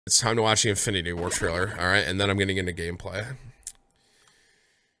It's time to watch the Infinity War trailer, all right? And then I'm getting into gameplay.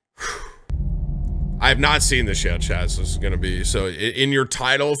 I have not seen this yet, Chaz. This is gonna be, so in your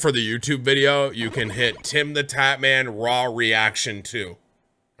title for the YouTube video, you can hit Timthetatman Raw Reaction 2.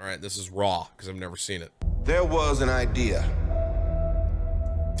 All right, this is raw, because I've never seen it. There was an idea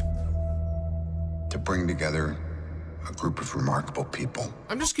to bring together a group of remarkable people.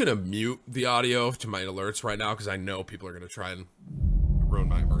 I'm just gonna mute the audio to my alerts right now, because I know people are gonna try and ruin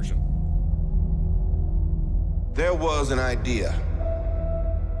my immersion. There was an idea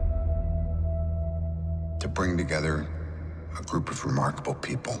to bring together a group of remarkable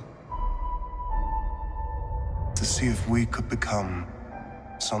people. To see if we could become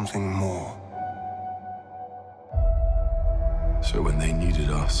something more. So when they needed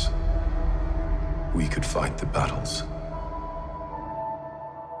us, we could fight the battles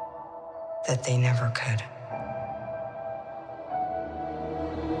that they never could.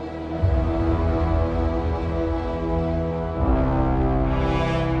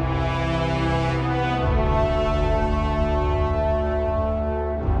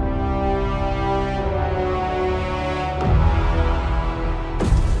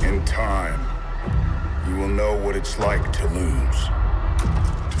 In time, you will know what it's like to lose.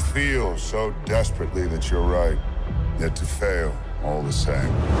 To feel so desperately that you're right, yet to fail all the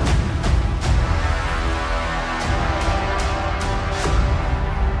same.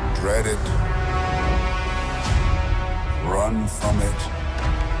 Dread it. Run from it.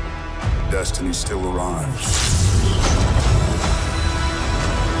 Destiny still arrives.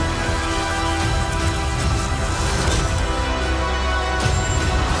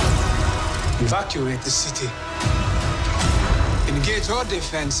 Evacuate the city. Engage all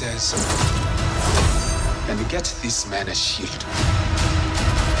defenses. And get this man a shield.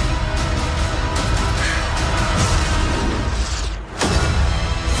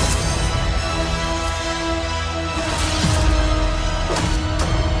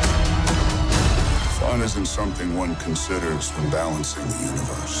 Fun isn't something one considers when balancing the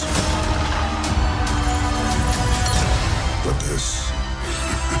universe. But this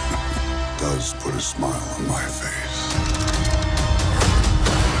does put a smile on my face.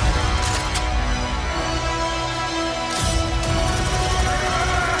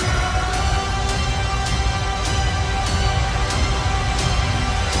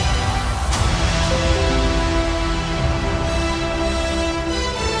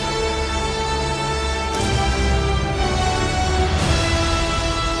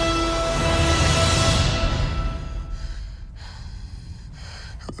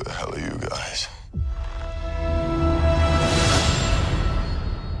 Who the hell are you guys?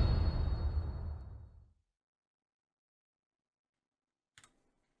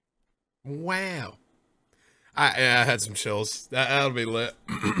 Wow. I had some chills. That'll be lit.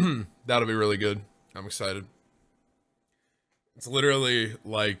 That'll be really good. I'm excited. It's literally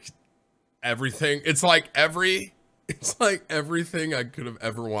like everything. It's like everything I could have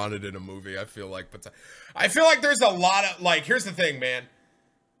ever wanted in a movie. I feel like, but I feel like there's a lot of, like, here's the thing, man.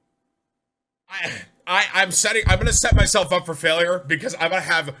 I'm gonna set myself up for failure, because I'm gonna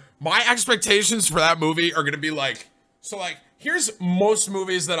have my expectations for that movie are gonna be like, so like, here's most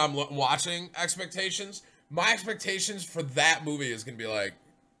movies that I'm watching expectations. My expectations for that movie is gonna be like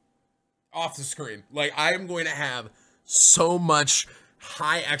off the screen. Like, I am going to have so much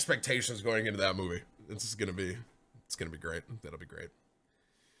high expectations going into that movie. It's gonna be great. That'll be great.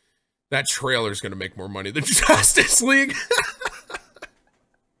 That trailer is gonna make more money than Justice League.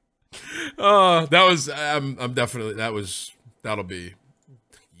 That was, that'll be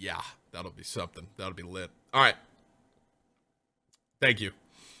something. That'll be lit. All right. Thank you.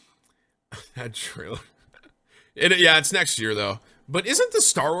 That trailer. Yeah, it's next year though. But isn't the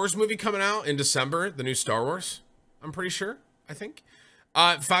Star Wars movie coming out in December? The new Star Wars? I'm pretty sure, I think.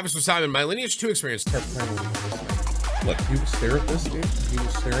 5 is for Simon. My Lineage 2 experience. Look, you stare at this, dude. You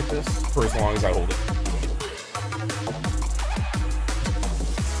stare at this for as long as I hold it.